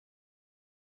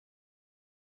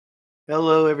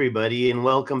Hello everybody and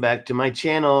welcome back to my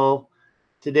channel.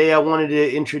 Today I wanted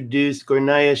to introduce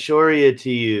Gornaya Shoria to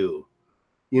you.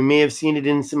 You may have seen it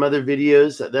in some other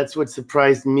videos. That's what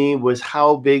surprised me, was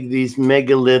how big these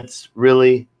megaliths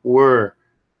really were.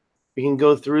 We can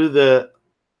go through the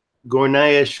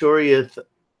Gornaya Shoria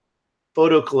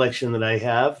photo collection that I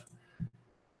have.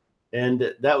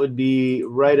 And that would be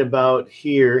right about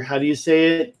here. How do you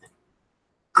say it?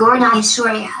 Gornaya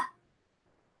Shoria.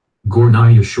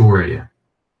 Gornaya Shoria.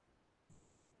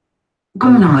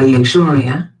 Gornaya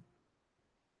Shoria.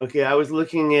 Okay, I was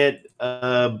looking at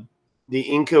the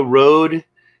Inca Road,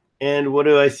 and what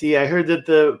do I see? I heard that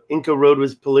the Inca Road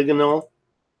was polygonal,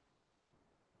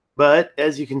 but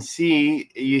as you can see,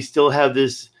 you still have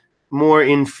this more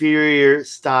inferior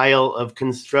style of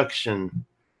construction.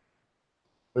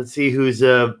 Let's see who's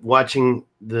watching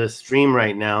the stream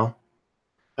right now.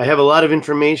 I have a lot of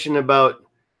information about,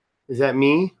 is that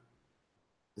me?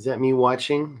 Is that me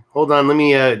watching? Hold on, let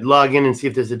me log in and see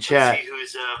if there's a chat. Let's see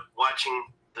who's watching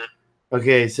the...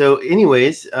 Okay, so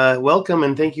anyways, welcome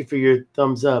and thank you for your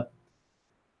thumbs up.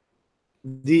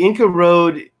 The Inca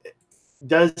Road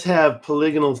does have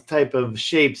polygonal type of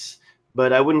shapes,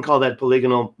 but I wouldn't call that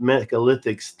polygonal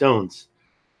megalithic stones.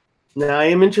 Now, I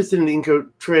am interested in the Inca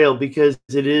Trail because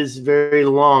it is very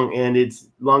long and it's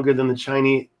longer than the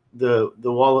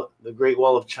Great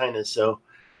Wall of China. So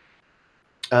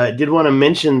I did want to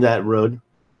mention that road,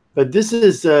 but this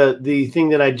is the thing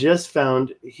that I just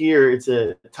found here. It's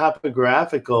a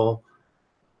topographical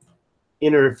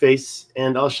interface,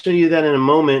 and I'll show you that in a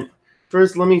moment.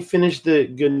 First, let me finish the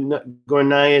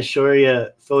Gornaya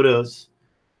Shoria photos.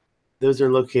 Those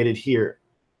are located here.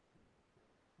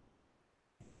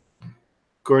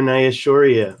 Gornaya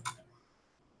Shoria.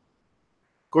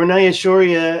 Gornaya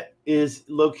Shoria is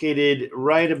located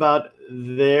right about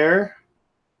there.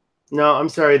 No, I'm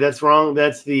sorry, that's wrong.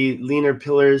 That's the leaner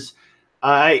pillars.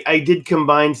 I did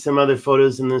combine some other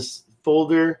photos in this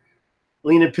folder.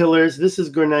 Leaner pillars. This is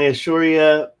Gornaya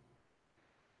Shoria.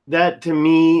 That, to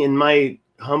me, in my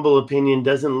humble opinion,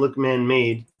 doesn't look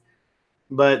man-made,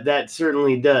 but that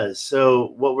certainly does.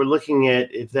 So what we're looking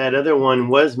at, if that other one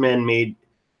was man-made,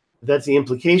 if that's the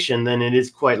implication, then it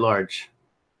is quite large.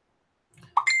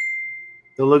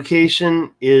 The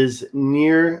location is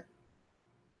near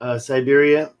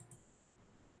Siberia.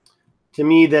 To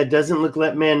me, that doesn't look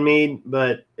like man-made,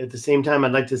 but at the same time,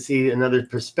 I'd like to see another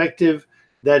perspective.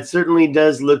 That certainly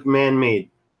does look man-made.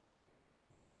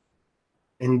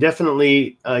 And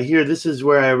definitely here, this is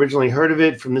where I originally heard of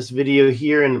it, from this video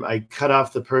here, and I cut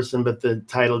off the person, but the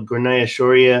title, Gornaya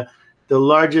Shoria, the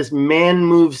largest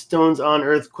man-moved stones on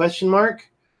Earth, ?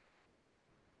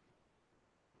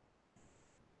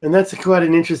 And that's quite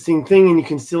an interesting thing, and you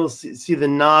can still see the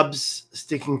knobs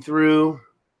sticking through,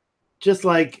 just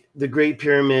like the Great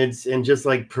Pyramids and just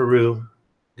like Peru.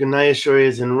 Gornaya Shoria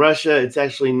is in Russia. It's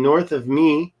actually north of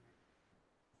me.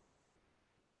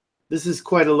 This is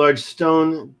quite a large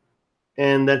stone,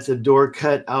 and that's a door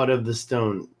cut out of the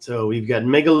stone. So we've got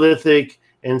megalithic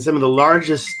and some of the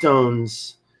largest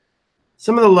stones.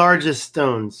 Some of the largest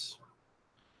stones.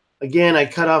 Again, I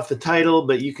cut off the title,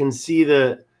 but you can see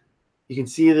the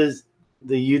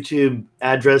YouTube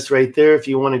address right there if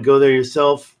you want to go there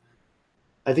yourself.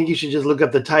 I think you should just look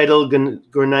up the title,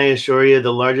 Gornaya Shoria,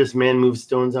 the largest man-moved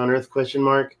stones on Earth, ?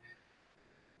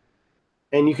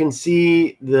 And you can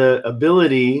see the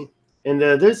ability, and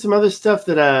there's some other stuff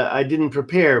that I didn't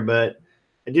prepare, but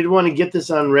I did want to get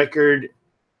this on record,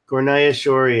 Gornaya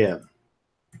Shoria.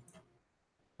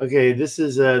 Okay, this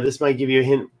is this might give you a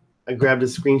hint. I grabbed a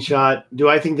screenshot. Do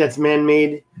I think that's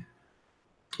man-made?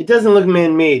 It doesn't look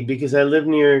man-made because I live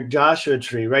near Joshua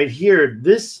Tree. Right here,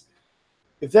 this,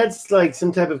 if that's like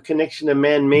some type of connection to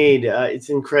man-made, it's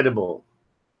incredible.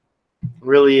 It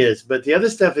really is. But the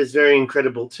other stuff is very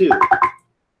incredible too.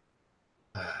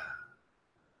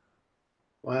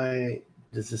 Why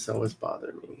does this always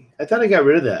bother me? I thought I got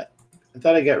rid of that.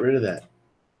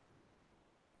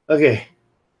 Okay,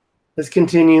 let's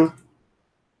continue.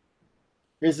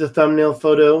 Here's the thumbnail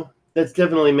photo. That's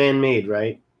definitely man-made,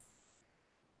 right?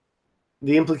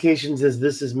 The implications is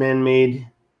this is man-made.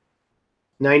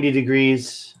 90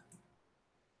 degrees.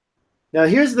 Now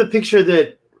here's the picture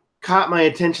that caught my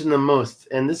attention the most,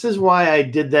 and this is why I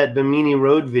did that Bimini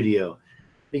Road video,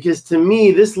 because to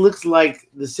me this looks like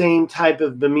the same type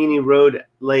of Bimini Road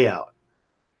layout.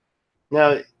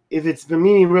 Now if it's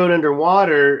Bimini Road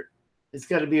underwater, it's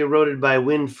got to be eroded by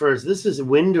wind first. This is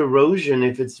wind erosion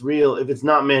if it's real, if it's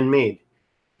not man-made.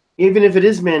 Even if it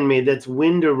is man-made, that's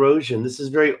wind erosion. This is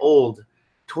very old,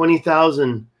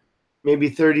 20,000, maybe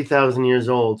 30,000 years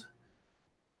old.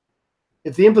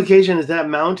 If the implication is that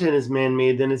mountain is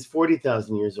man-made, then it's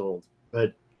 40,000 years old.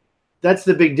 But that's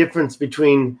the big difference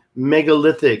between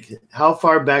megalithic. How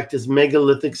far back does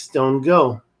megalithic stone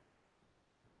go?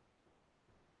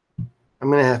 I'm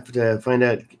going to have to find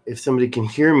out if somebody can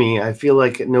hear me. I feel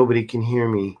like nobody can hear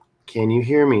me. Can you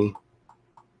hear me?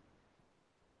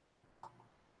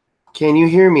 Can you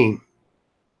hear me?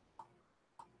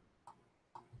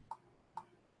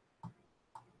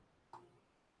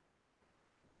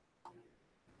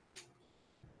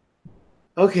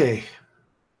 Okay.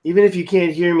 Even if you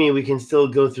can't hear me, we can still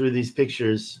go through these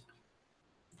pictures.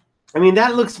 I mean,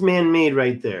 that looks man-made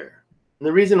right there. And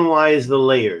the reason why is the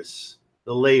layers.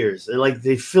 The layers. They're like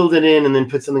they filled it in and then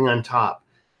put something on top.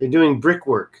 They're doing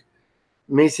brickwork,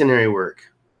 masonry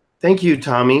work. Thank you,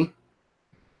 Tommy.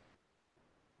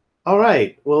 All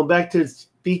right. Well, back to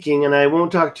speaking, and I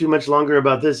won't talk too much longer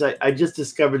about this. I just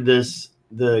discovered this,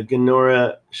 the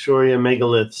Gornaya Shoria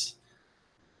megaliths.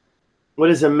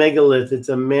 What is a megalith? It's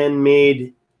a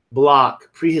man-made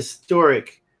block,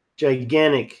 prehistoric,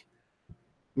 gigantic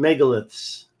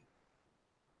megaliths.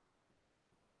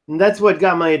 And that's what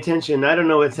got my attention. I don't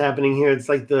know what's happening here. It's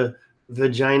like the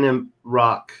vagina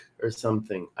rock or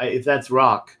something. If that's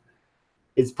rock,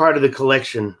 it's part of the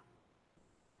collection.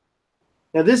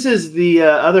 Now this is the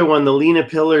other one, the Lena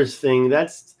Pillars thing.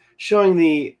 That's showing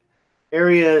the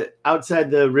area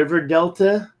outside the river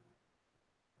delta.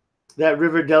 That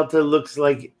river delta looks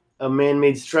like a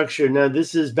man-made structure. Now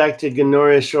this is back to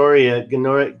Gornaya Shoria.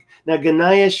 Now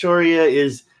Gornaya Shoria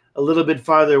is a little bit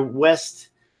farther west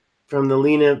from the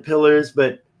Lena Pillars,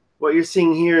 but what you're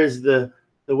seeing here is the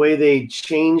way they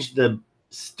changed the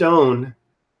stone.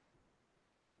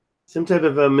 Some type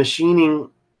of a machining,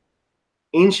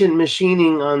 ancient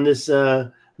machining on this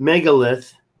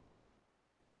megalith.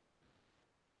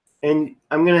 And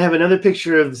I'm going to have another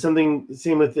picture of something,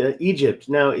 same with Egypt.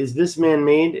 Now, is this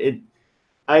man-made?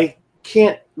 I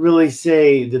can't really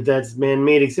say that that's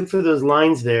man-made, except for those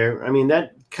lines there. I mean,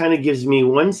 that kind of gives me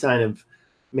one sign of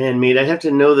man-made. I'd have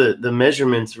to know the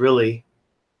measurements, really.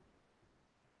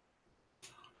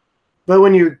 But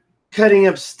when you're cutting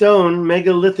up stone,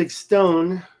 megalithic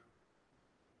stone,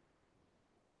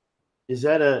 is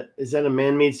that a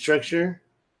man-made structure?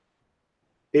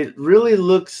 It really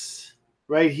looks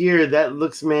right here, that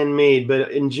looks man-made,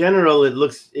 but in general, it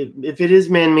looks, if it is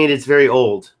man-made, it's very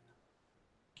old.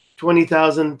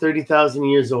 20,000, 30,000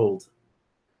 years old.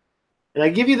 And I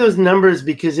give you those numbers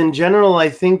because in general, I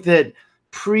think that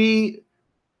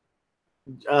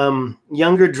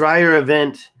younger, drier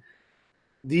event,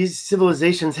 these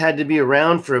civilizations had to be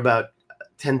around for about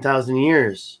 10,000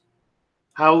 years.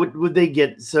 How would they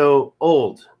get so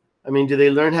old? I mean, do they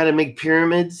learn how to make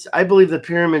pyramids? I believe the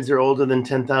pyramids are older than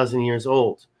 10,000 years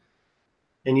old.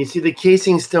 And you see the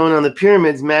casing stone on the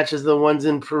pyramids matches the ones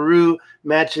in Peru,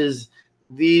 matches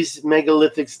these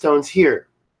megalithic stones here.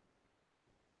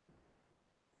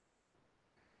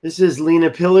 This is Lena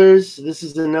Pillars. This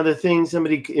is another thing.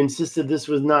 Somebody insisted this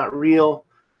was not real.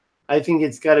 I think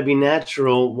it's got to be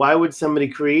natural. Why would somebody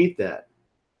create that?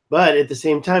 But at the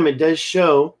same time, it does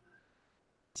show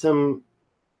some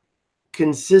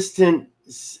consistent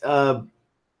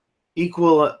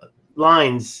equal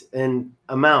lines and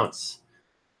amounts,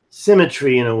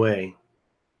 symmetry in a way.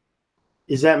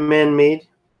 Is that man-made?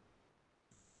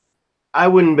 I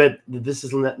wouldn't bet that this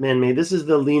is man-made. This is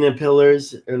the Lena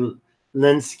Pillars, or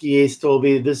Lenskie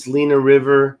Stolby, this Lena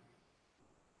River.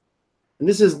 And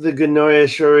this is the Gornaya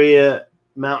Shoria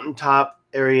mountaintop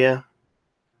area.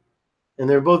 And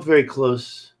they're both very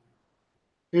close.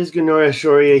 Here's Gornaya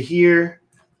Shoria here.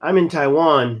 I'm in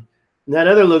Taiwan. And that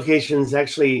other location is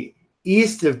actually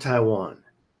east of Taiwan.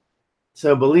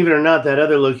 So believe it or not, that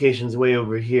other location is way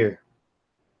over here.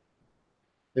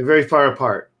 They're very far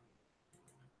apart.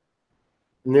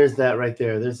 And there's that right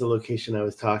there. There's the location I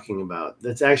was talking about.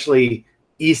 That's actually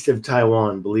east of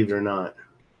Taiwan, believe it or not.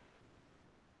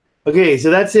 Okay,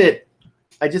 so that's it.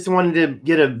 I just wanted to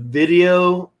get a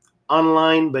video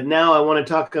online, but now I want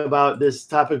to talk about this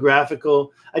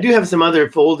topographical. I do have some other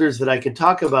folders that I could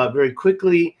talk about very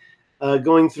quickly.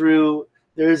 Going through,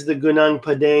 there's the Gunung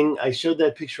Padang. I showed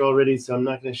that picture already, so I'm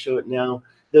not going to show it now.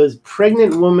 Those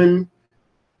pregnant woman.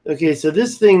 Okay, so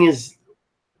this thing is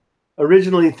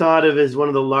originally thought of as one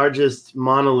of the largest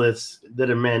monoliths that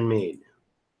are man-made.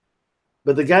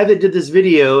 But the guy that did this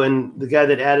video and the guy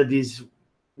that added these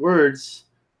words,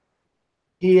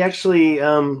 he actually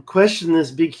questioned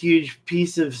this big, huge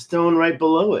piece of stone right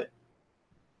below it.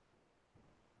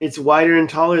 It's wider and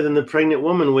taller than the pregnant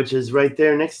woman, which is right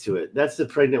there next to it. That's the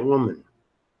pregnant woman.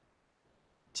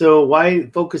 So why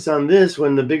focus on this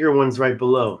when the bigger one's right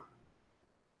below?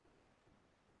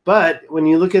 But when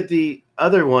you look at the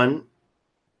other one,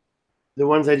 the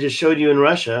ones I just showed you in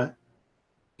Russia,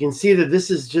 you can see that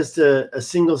this is just a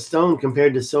single stone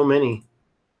compared to so many.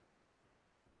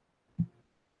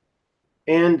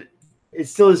 And it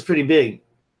still is pretty big.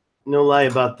 No lie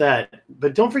about that.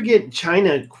 But don't forget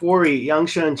China, quarry,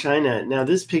 Yangshan, China. Now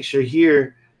this picture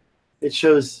here, it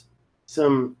shows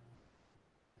some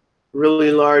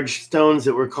really large stones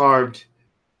that were carved.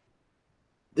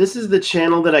 This is the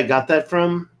channel that I got that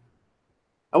from.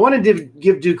 I want to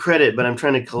give due credit, but I'm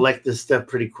trying to collect this stuff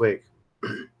pretty quick.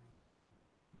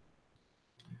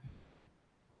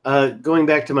 Going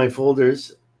back to my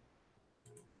folders,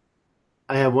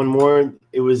 I have one more.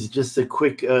 It was just a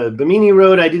quick Bimini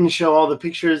Road. I didn't show all the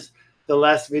pictures the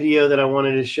last video that I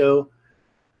wanted to show.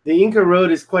 The Inca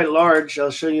Road is quite large.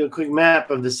 I'll show you a quick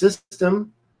map of the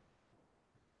system.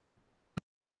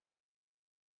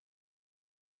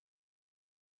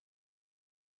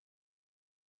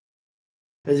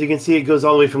 As you can see, it goes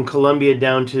all the way from Colombia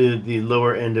down to the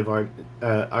lower end of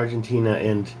Argentina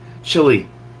and Chile.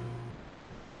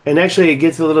 And actually, it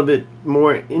gets a little bit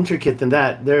more intricate than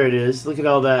that. There it is. Look at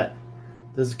all that.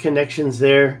 Those connections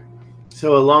there.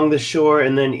 So along the shore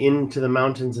and then into the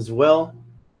mountains as well.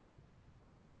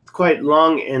 It's quite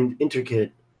long and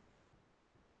intricate.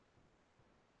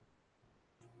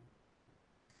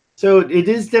 So it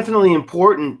is definitely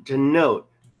important to note.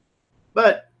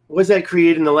 But was that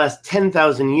created in the last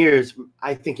 10,000 years?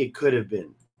 I think it could have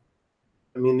been.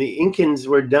 I mean, the Incans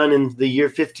were done in the year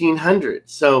 1500.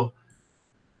 So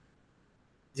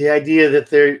the idea that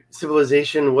their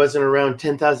civilization wasn't around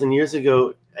 10,000 years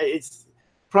ago, it's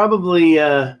probably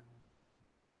a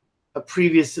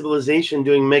previous civilization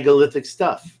doing megalithic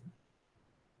stuff.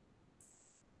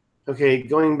 Okay,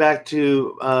 going back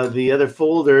to the other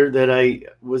folder that I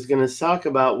was going to talk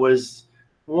about was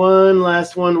one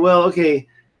last one. Well, okay,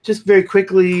 just very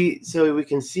quickly so we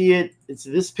can see it. It's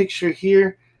this picture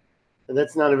here. And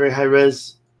that's not a very high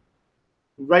res.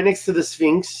 Right next to the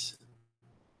Sphinx.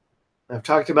 I've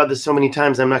talked about this so many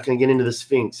times, I'm not going to get into the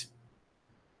Sphinx.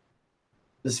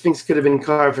 The Sphinx could have been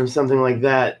carved from something like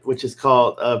that, which is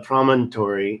called a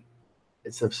promontory.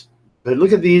 But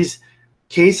look at these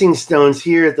casing stones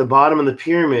here at the bottom of the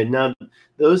pyramid. Now,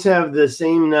 those have the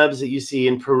same nubs that you see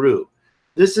in Peru.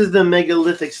 This is the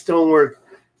megalithic stonework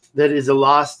that is a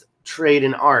lost trade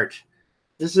in art.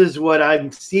 This is what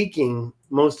I'm seeking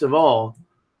most of all.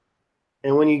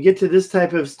 And when you get to this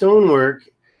type of stonework,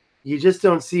 you just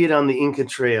don't see it on the Inca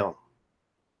Trail.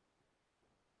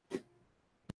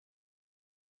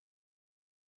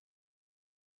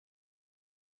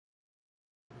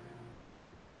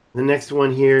 The next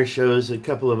one here shows a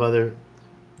couple of other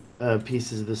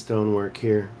pieces of the stonework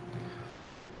here.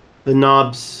 The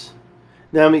knobs.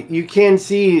 Now, I mean, you can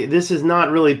see this is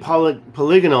not really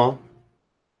polygonal.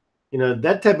 You know,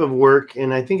 that type of work,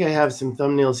 and I think I have some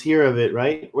thumbnails here of it,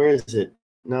 right? Where is it?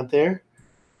 Not there?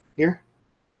 Here?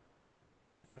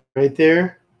 Right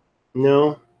there?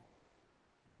 No?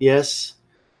 Yes?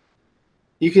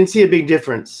 You can see a big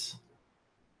difference.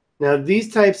 Now,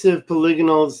 these types of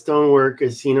polygonal stonework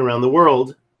is seen around the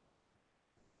world.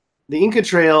 The Inca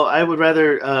Trail, I would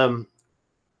rather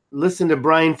listen to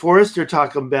Brian Forrester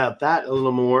talk about that a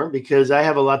little more because I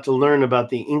have a lot to learn about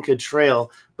the Inca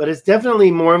Trail, but it's definitely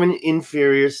more of an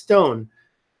inferior stone.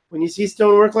 When you see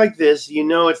stonework like this, you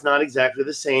know it's not exactly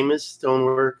the same as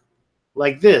stonework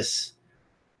like this,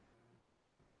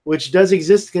 which does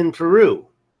exist in Peru.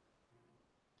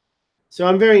 So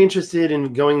I'm very interested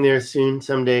in going there soon,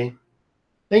 someday.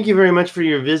 Thank you very much for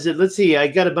your visit. Let's see, I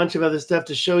got a bunch of other stuff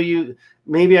to show you.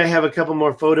 Maybe I have a couple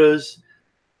more photos.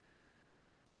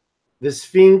 The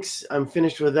Sphinx, I'm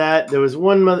finished with that. There was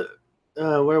one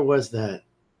where was that?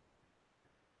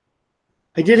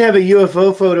 I did have a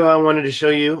UFO photo I wanted to show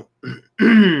you.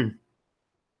 And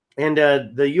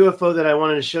the UFO that I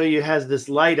wanted to show you has this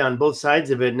light on both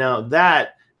sides of it. Now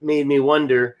that made me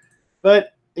wonder,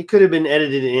 but it could have been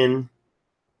edited in.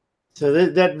 So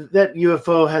that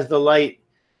UFO has the light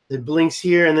that blinks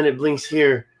here and then it blinks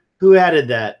here. Who added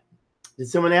that? Did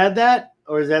someone add that,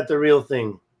 or is that the real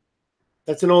thing?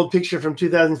 That's an old picture from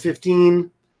 2015.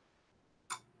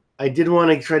 I did want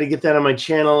to try to get that on my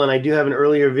channel, and I do have an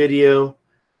earlier video.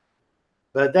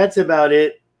 But that's about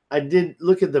it. I did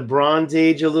look at the Bronze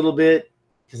Age a little bit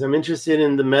because I'm interested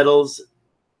in the metals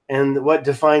and what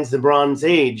defines the Bronze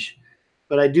Age.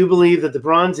 But I do believe that the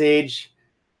Bronze Age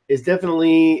is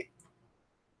definitely...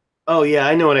 Oh, yeah,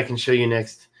 I know what I can show you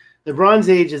next. The Bronze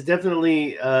Age is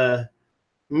definitely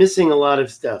missing a lot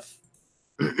of stuff.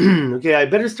 Okay, I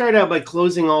better start out by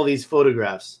closing all these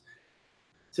photographs.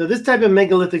 So this type of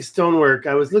megalithic stonework,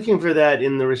 I was looking for that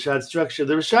in the Richat Structure.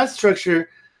 The Richat Structure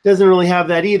doesn't really have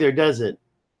that either, does it?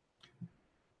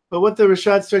 But what the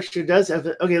Richat structure does have,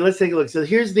 okay, let's take a look. So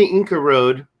here's the Inca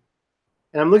Road,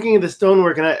 and I'm looking at the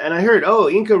stonework, and I heard, oh,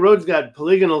 Inca Road's got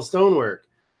polygonal stonework.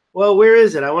 Well, where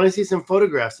is it? I want to see some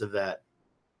photographs of that.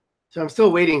 So I'm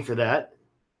still waiting for that.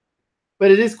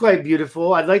 But it is quite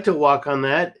beautiful. I'd like to walk on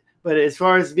that. But as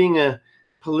far as being a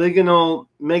polygonal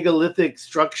megalithic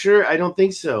structure, I don't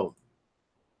think so.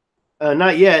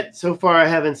 Not yet. So far, I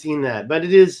haven't seen that. But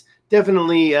it is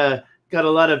definitely got a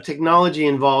lot of technology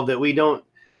involved that we don't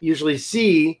usually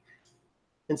see.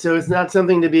 And so it's not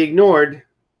something to be ignored.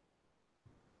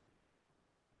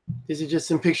 These are just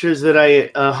some pictures that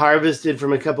I harvested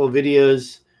from a couple of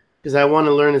videos because I want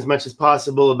to learn as much as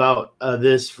possible about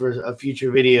this for a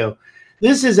future video.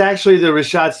 This is actually the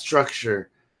Richat structure.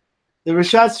 The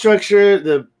Richat structure,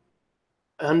 the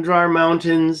Andrar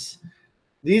Mountains.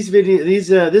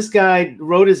 This guy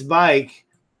rode his bike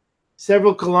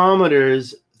several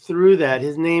kilometers through that.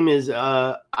 His name is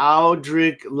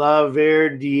Audric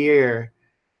Laverdiere.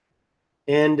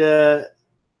 And I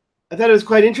thought it was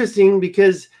quite interesting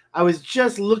because I was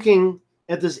just looking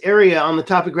at this area on the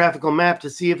topographical map to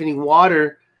see if any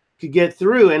water could get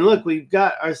through. And look, we've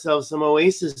got ourselves some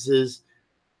oases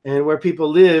and where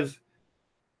people live.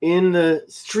 In the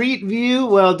street view,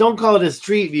 well, don't call it a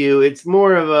street view. It's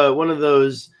more of one of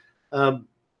those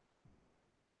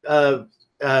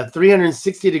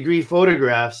 360-degree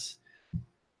photographs.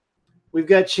 We've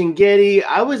got Chinguetti.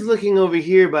 I was looking over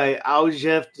here by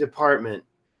Aljef Department.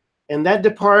 And that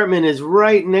department is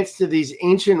right next to these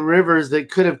ancient rivers that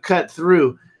could have cut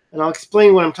through. And I'll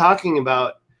explain what I'm talking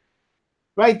about.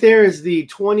 Right there is the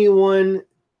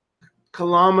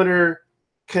 21-kilometer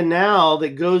canal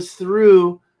that goes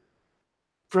through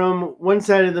from one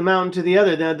side of the mountain to the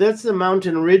other. Now, that's the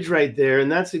mountain ridge right there,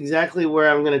 and that's exactly where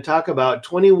I'm going to talk about.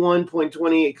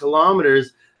 21.28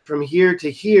 kilometers from here to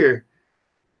here.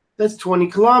 That's 20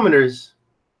 kilometers.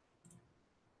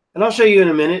 And I'll show you in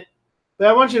a minute. But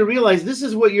I want you to realize this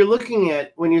is what you're looking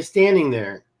at when you're standing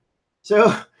there.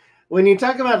 So when you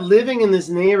talk about living in this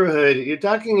neighborhood, you're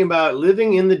talking about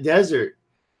living in the desert.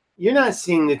 You're not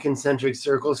seeing the concentric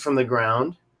circles from the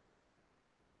ground.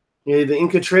 You know, the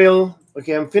Inca Trail.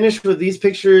 Okay, I'm finished with these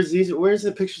pictures. Where's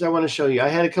the pictures I want to show you? I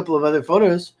had a couple of other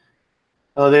photos.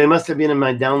 Oh, they must have been in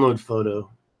my download photo.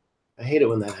 I hate it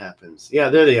when that happens. Yeah,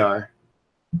 there they are.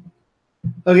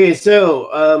 Okay,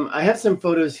 so I have some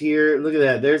photos here. Look at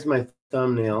that. There's my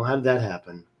thumbnail. How did that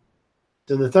happen?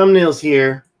 So the thumbnail's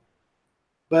here.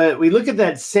 But we look at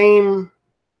that same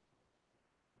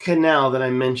canal that I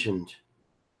mentioned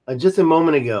just a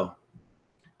moment ago.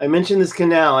 I mentioned this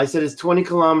canal. I said it's 20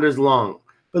 kilometers long.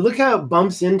 But look how it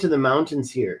bumps into the mountains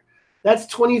here. That's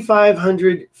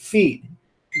 2,500 feet.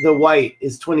 The white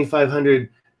is 2,500.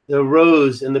 The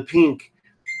rose and the pink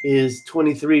is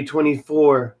 23,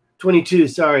 24, 22,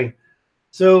 sorry.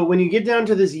 So when you get down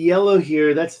to this yellow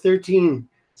here, that's 13.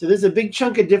 So there's a big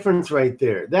chunk of difference right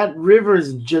there. That river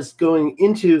is just going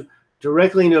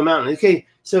directly into a mountain. Okay,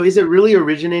 so is it really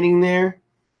originating there?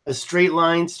 A straight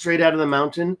line straight out of the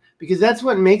mountain? Because that's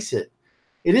what makes it.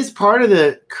 It is part of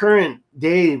the current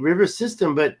day river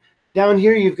system, but down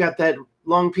here you've got that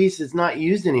long piece that's not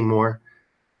used anymore.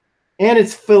 And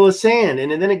it's full of sand.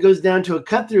 And then it goes down to a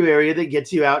cut-through area that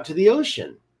gets you out to the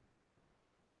ocean.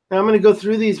 Now I'm going to go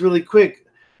through these really quick.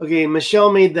 Okay,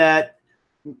 Michelle made that.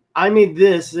 I made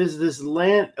this. There's this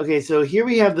land. Okay, so here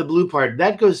we have the blue part.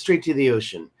 That goes straight to the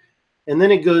ocean. And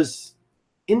then it goes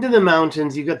into the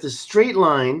mountains. You've got the straight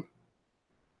line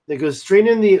that goes straight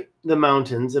in the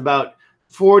mountains, about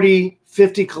 40,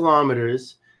 50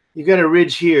 kilometers. You've got a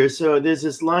ridge here. So there's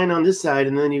this line on this side,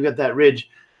 and then you've got that ridge.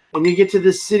 And you get to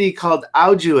this city called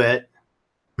Aljeft.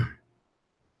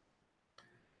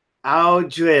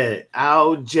 Aljeft,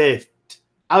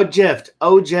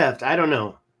 I don't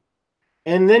know.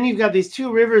 And then you've got these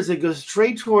two rivers that go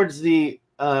straight towards the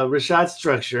Richat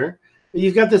structure.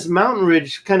 You've got this mountain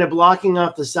ridge kind of blocking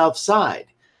off the south side.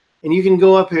 And you can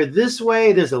go up here this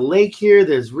way. There's a lake here.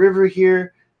 There's river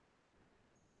here.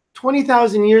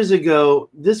 20,000 years ago,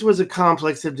 this was a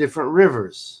complex of different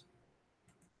rivers.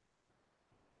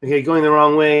 Okay, going the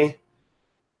wrong way.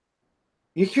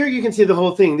 Here you can see the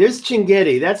whole thing. There's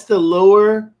Chinguetti. That's the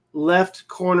lower left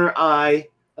corner eye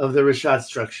of the Richat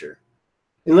structure.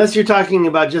 Unless you're talking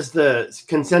about just the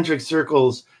concentric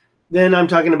circles, then I'm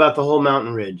talking about the whole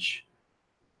mountain ridge.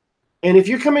 And if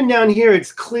you're coming down here,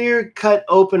 it's clear-cut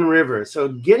open river. So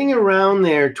getting around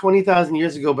there 20,000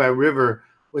 years ago by river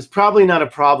was probably not a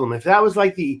problem. If that was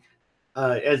like the,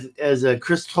 as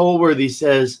Chris Tolworthy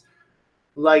says,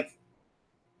 like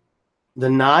the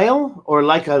Nile, or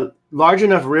like a large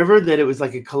enough river that it was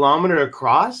like a kilometer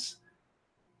across,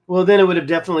 well, then it would have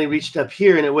definitely reached up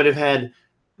here, and it would have had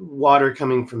water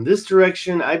coming from this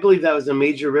direction. I believe that was a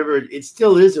major river. It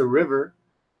still is a river,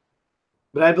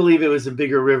 but I believe it was a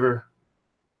bigger river.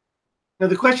 Now,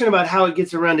 the question about how it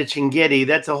gets around to Chinguetti,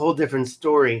 that's a whole different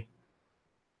story.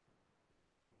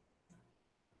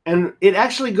 And it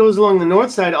actually goes along the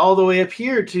north side all the way up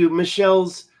here to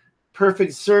Michelle's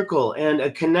perfect circle and a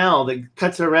canal that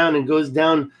cuts around and goes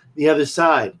down the other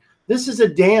side. This is a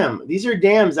dam. These are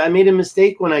dams. I made a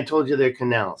mistake when I told you they're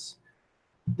canals.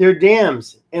 They're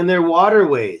dams and they're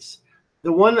waterways.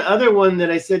 The other one that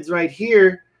I said is right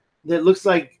here that looks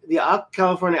like the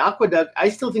California Aqueduct, I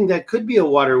still think that could be a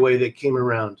waterway that came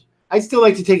around. I'd still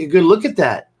like to take a good look at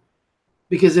that,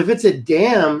 because if it's a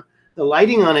dam, the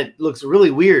lighting on it looks really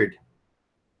weird.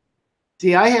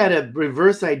 See, I had a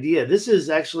reverse idea. This is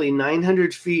actually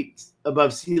 900 feet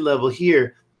above sea level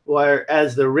here,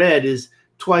 whereas the red is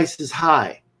twice as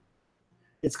high.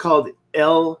 It's called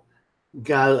El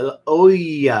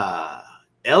Galoya.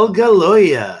 El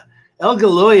Galoya. El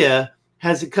Galoya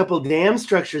has a couple dam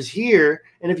structures here,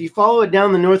 and if you follow it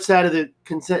down the north side of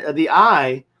the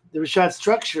eye, the Richat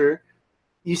Structure,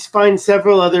 you find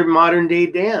several other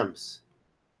modern-day dams.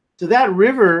 So that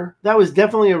river, that was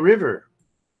definitely a river.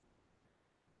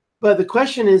 But the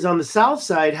question is, on the south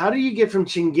side, how do you get from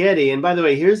Chinguetti? And by the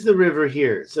way, here's the river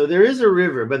here. So there is a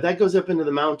river, but that goes up into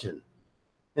the mountain,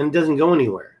 and it doesn't go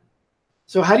anywhere.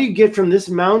 So how do you get from this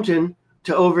mountain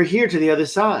to over here to the other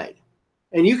side?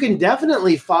 And you can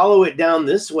definitely follow it down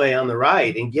this way on the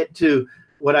right and get to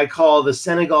what I call the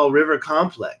Senegal River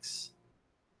Complex.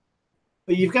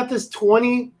 But you've got this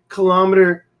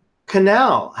 20-kilometer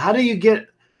canal. How do you get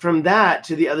from that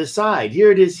to the other side?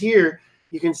 Here it is here.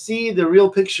 You can see the real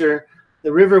picture.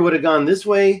 The river would have gone this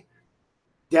way,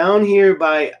 down here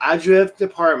by Adrev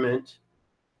Department.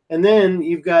 And then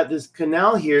you've got this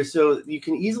canal here. So you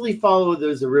can easily follow.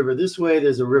 There's a river this way.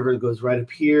 There's a river that goes right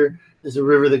up here. There's a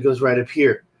river that goes right up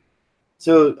here.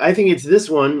 So I think it's this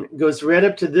one, goes right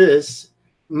up to this,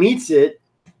 meets it,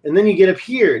 and then you get up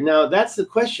here. Now, that's the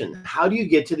question. How do you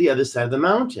get to the other side of the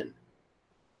mountain?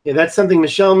 Yeah, that's something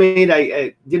Michelle made.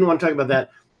 I didn't want to talk about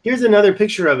that. Here's another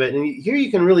picture of it, and here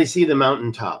you can really see the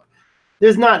mountaintop.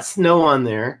 There's not snow on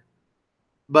there,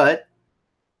 but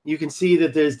you can see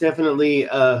that there's definitely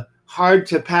hard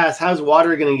to pass. How's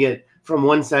water going to get from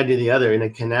one side to the other in a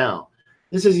canal?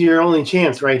 This is your only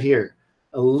chance right here.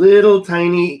 A little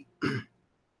tiny,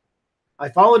 I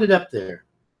followed it up there,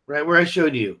 right where I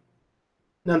showed you.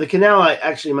 Now the canal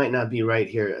actually might not be right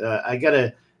here.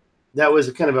 That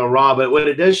was kind of a raw, but what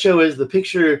it does show is the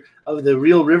picture of the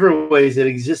real riverways that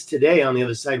exist today on the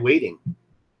other side waiting.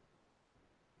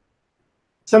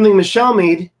 Something Michelle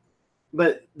made,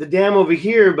 but the dam over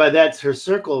here, that's her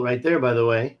circle right there, by the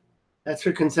way. That's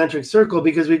her concentric circle,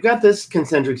 because we've got this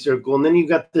concentric circle, and then you've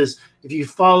got this, if you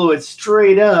follow it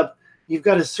straight up, you've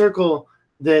got a circle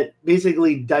that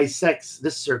basically dissects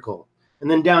this circle.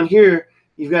 And then down here,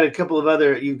 you've got a couple of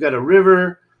other, you've got a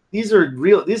river. These are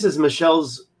real, this is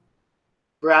Michelle's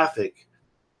graphic.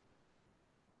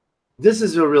 This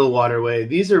is a real waterway.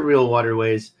 These are real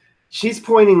waterways. She's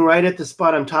pointing right at the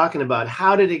spot I'm talking about.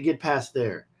 How did it get past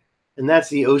there? And that's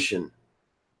the ocean.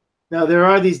 Now, there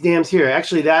are these dams here.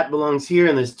 Actually, that belongs here,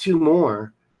 and there's two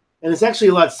more. And it's actually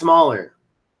a lot smaller.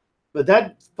 But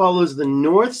that follows the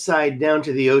north side down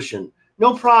to the ocean.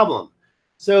 No problem.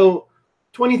 So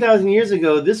 20,000 years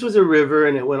ago, this was a river,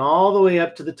 and it went all the way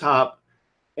up to the top.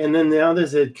 And then now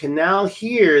there's a canal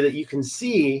here that you can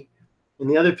see in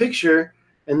the other picture.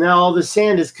 And now all the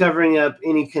sand is covering up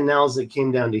any canals that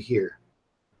came down to here.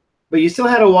 But you still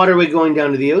had a waterway going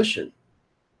down to the ocean.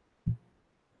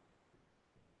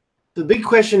 The big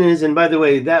question is, and by the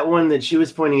way, that one that she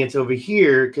was pointing, it's over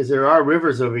here, because there are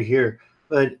rivers over here,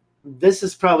 but this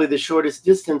is probably the shortest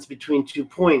distance between 2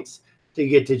 points to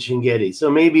get to Chinguetti.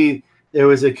 So maybe there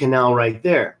was a canal right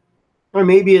there. Or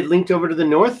maybe it linked over to the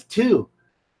north too.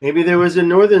 Maybe there was a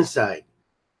northern side.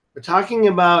 We're talking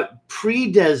about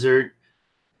pre-desert,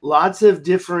 lots of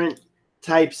different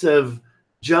types of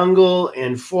jungle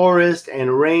and forest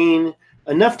and rain,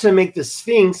 enough to make the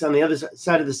Sphinx on the other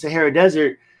side of the Sahara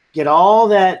Desert get all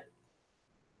that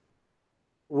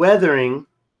weathering,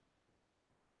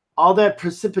 all that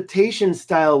precipitation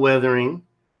style weathering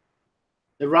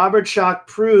that Robert Schoch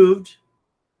proved,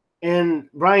 and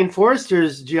Brian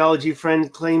Forrester's geology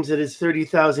friend claims that it's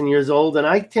 30,000 years old, and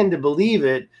I tend to believe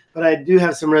it, but I do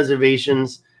have some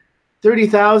reservations.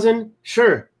 30,000?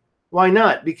 Sure. Why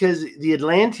not? Because the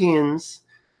Atlanteans,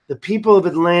 the people of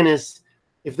Atlantis,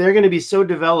 if they're going to be so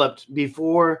developed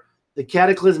before the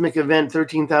cataclysmic event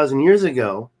 13,000 years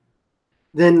ago,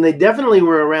 then they definitely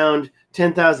were around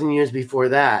 10,000 years before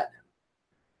that.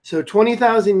 So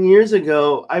 20,000 years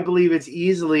ago, I believe it's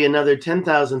easily another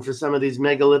 10,000 for some of these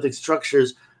megalithic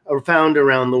structures are found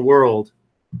around the world.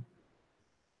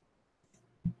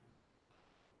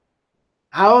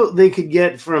 How they could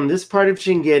get from this part of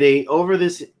Chingete over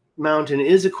this mountain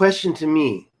is a question to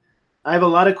me. I have a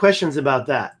lot of questions about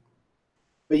that.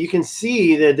 But you can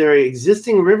see that there are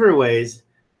existing riverways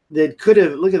that could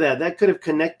have, look at that, that could have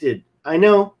connected. I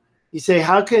know, you say,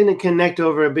 how can it connect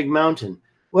over a big mountain?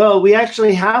 Well, we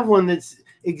actually have one that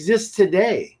exists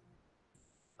today.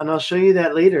 And I'll show you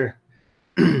that later.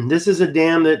 This is a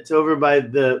dam that's over by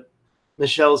the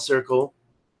Michelle Circle.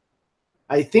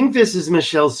 I think this is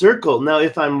Michelle Circle. Now,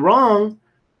 if I'm wrong,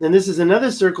 then this is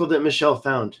another circle that Michelle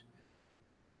found.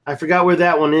 I forgot where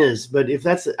that one is, but if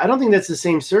that's, I don't think that's the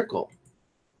same circle.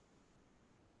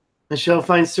 Michelle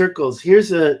finds circles.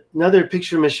 Here's another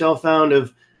picture Michelle found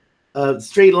of a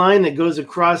straight line that goes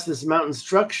across this mountain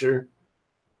structure.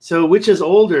 So which is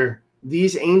older,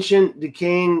 these ancient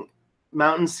decaying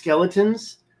mountain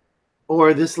skeletons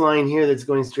or this line here that's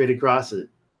going straight across it?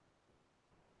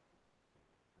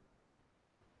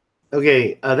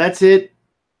 Okay, that's it.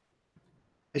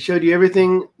 I showed you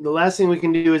everything. The last thing we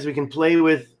can do is we can play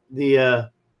with the,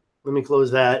 let me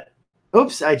close that.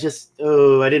 Oops, I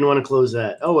didn't want to close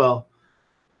that. Oh, well.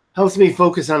 Helps me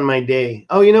focus on my day.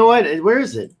 Oh, you know what? Where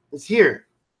is it? It's here.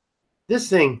 This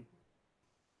thing.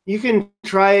 You can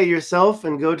try it yourself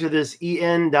and go to this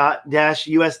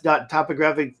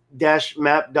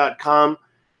en.us.topographic-map.com.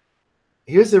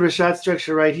 Here's the Richat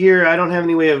structure right here. I don't have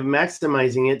any way of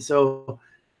maximizing it, so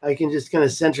I can just kind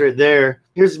of center it there.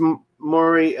 Here's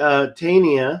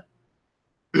Mauritania.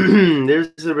 There's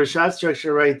the Richat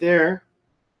structure right there.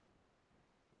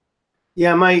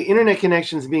 Yeah, my internet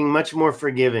connection is being much more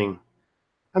forgiving.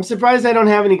 I'm surprised I don't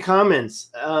have any comments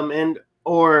and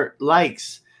or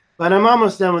likes, but I'm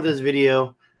almost done with this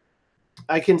video.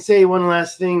 I can say one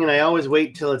last thing, and I always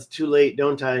wait till it's too late,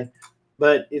 don't I?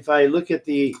 But if I look at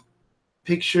the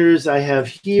pictures I have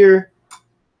here,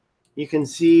 you can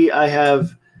see I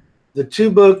have the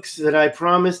 2 books that I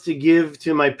promised to give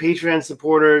to my Patreon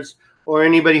supporters or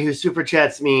anybody who super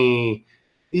chats me.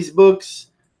 These books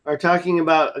are talking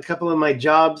about a couple of my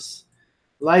jobs.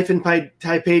 Life in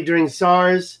Taipei during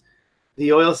SARS,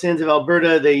 the oil sands of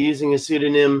Alberta, they're using a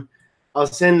pseudonym. I'll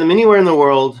send them anywhere in the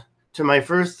world to my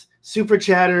first super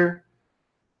chatter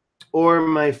or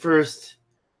my first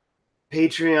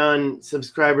Patreon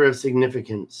subscriber of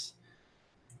significance.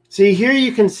 See, here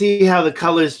you can see how the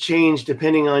colors change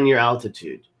depending on your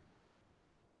altitude.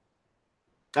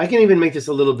 I can even make this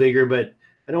a little bigger, but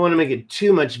I don't want to make it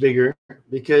too much bigger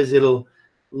because it'll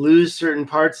lose certain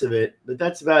parts of it, but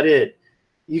that's about it.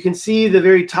 You can see the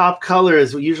very top color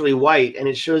is usually white, and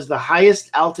it shows the highest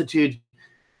altitude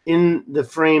in the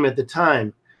frame at the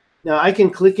time. Now I can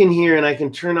click in here and I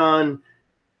can turn on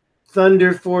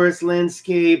thunder forest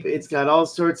landscape. It's got all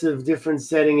sorts of different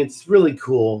settings. It's really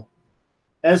cool.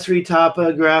 Esri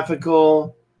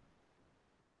topographical.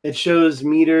 It shows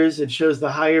meters. It shows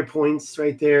the higher points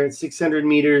right there. It's 600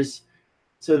 meters.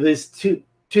 So this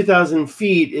 2,000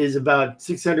 feet is about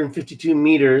 652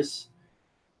 meters.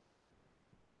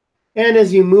 And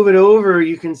as you move it over,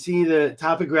 you can see the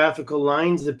topographical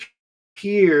lines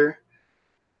appear,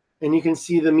 and you can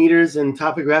see the meters and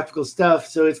topographical stuff.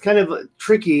 So it's kind of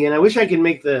tricky, and I wish I could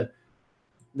make the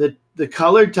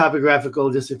colored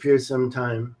topographical disappear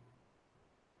sometime.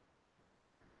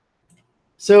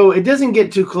 So it doesn't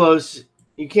get too close.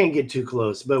 You can't get too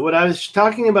close. But what I was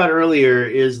talking about earlier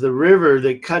is the river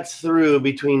that cuts through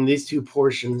between these 2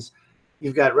 portions.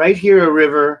 You've got right here a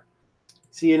river.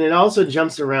 See, and it also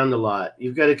jumps around a lot.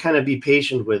 You've got to kind of be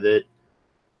patient with it.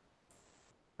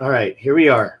 All right, here we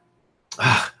are.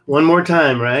 One more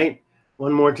time, right?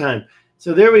 One more time.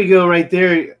 So there we go right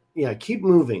there. Yeah, keep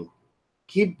moving.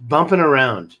 Keep bumping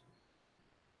around.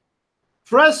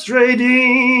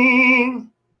 Frustrating.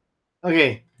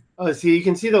 Okay. Oh, see, you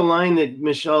can see the line that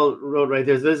Michelle wrote right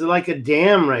there. There's like a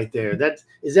dam right there.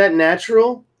 Is that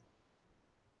natural?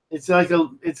 It's like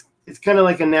it's kind of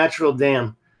like a natural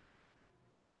dam.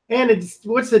 And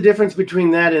what's the difference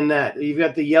between that and that? You've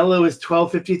got the yellow is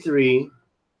 1253.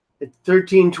 It's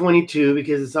 1322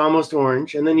 because it's almost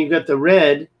orange. And then you've got the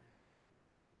red.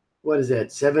 What is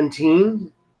that?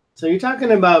 17. So you're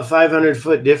talking about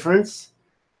 500-foot difference.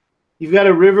 You've got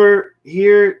a river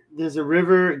here. There's a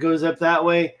river. It goes up that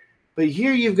way. But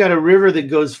here you've got a river that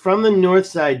goes from the north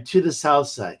side to the south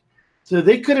side. So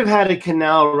they could have had a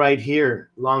canal right here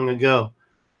long ago.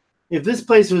 If this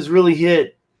place was really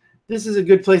hit, this is a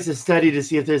good place to study to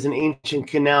see if there's an ancient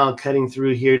canal cutting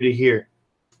through here to here.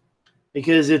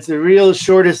 Because it's the real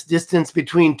shortest distance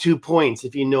between 2 points,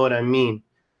 if you know what I mean.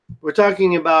 We're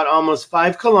talking about almost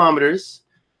 5 kilometers.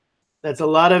 That's a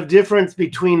lot of difference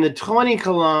between the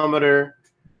 20-kilometer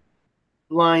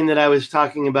line that I was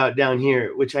talking about down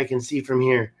here, which I can see from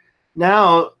here.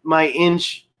 Now my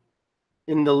inch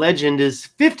in the legend is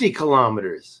 50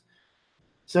 kilometers.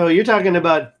 So you're talking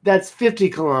about that's 50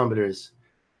 kilometers.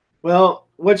 Well,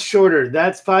 what's shorter?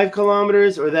 That's 5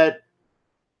 kilometers, or that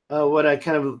what I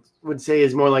kind of would say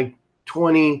is more like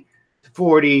 20,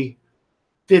 40,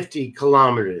 50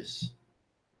 kilometers.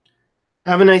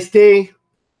 Have a nice day.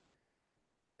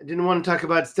 I didn't want to talk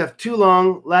about stuff too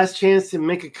long. Last chance to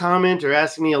make a comment or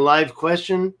ask me a live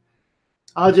question.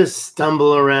 I'll just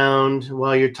stumble around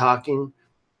while you're talking.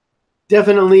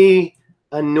 Definitely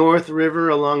a north river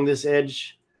along this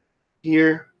edge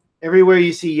here. Everywhere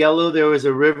you see yellow, there was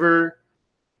a river.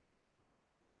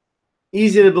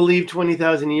 Easy to believe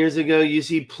 20,000 years ago. You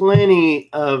see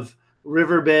plenty of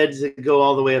riverbeds that go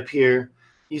all the way up here.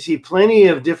 You see plenty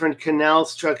of different canal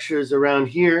structures around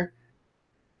here.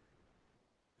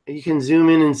 You can zoom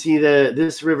in and see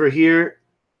this river here.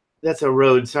 That's a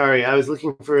road. Sorry, I was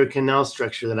looking for a canal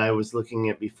structure that I was looking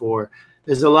at before.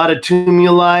 There's a lot of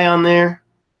tumuli on there.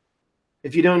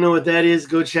 If you don't know what that is,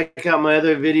 go check out my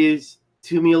other videos.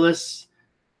 Tumulus.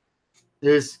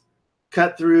 There's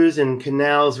cut-throughs and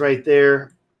canals right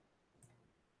there.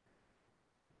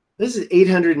 This is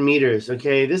 800 meters,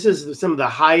 okay? This is some of the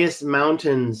highest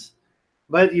mountains,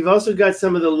 but you've also got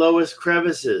some of the lowest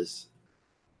crevices.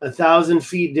 1,000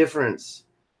 feet difference.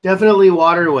 Definitely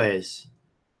waterways.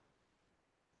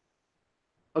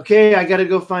 Okay, I got to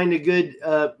go find a good,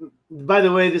 by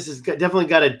the way, this has definitely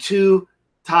got a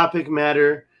 2-topic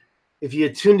matter. If you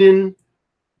tuned in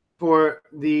for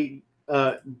the,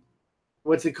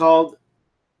 what's it called?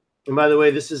 And by the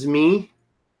way, this is me.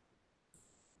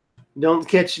 Don't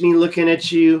catch me looking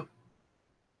at you.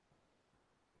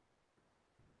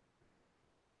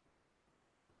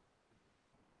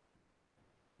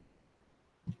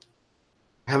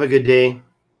 Have a good day.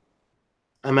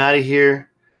 I'm out of here.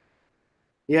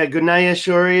 Yeah, Gornaya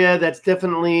Shoria, that's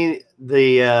definitely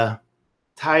the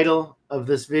title of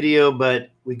this video, but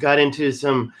we got into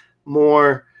some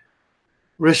more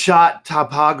Richat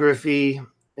topography,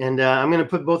 and I'm going to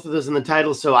put both of those in the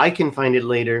title so I can find it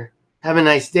later. Have a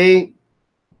nice day.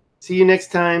 See you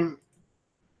next time.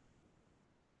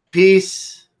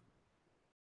 Peace.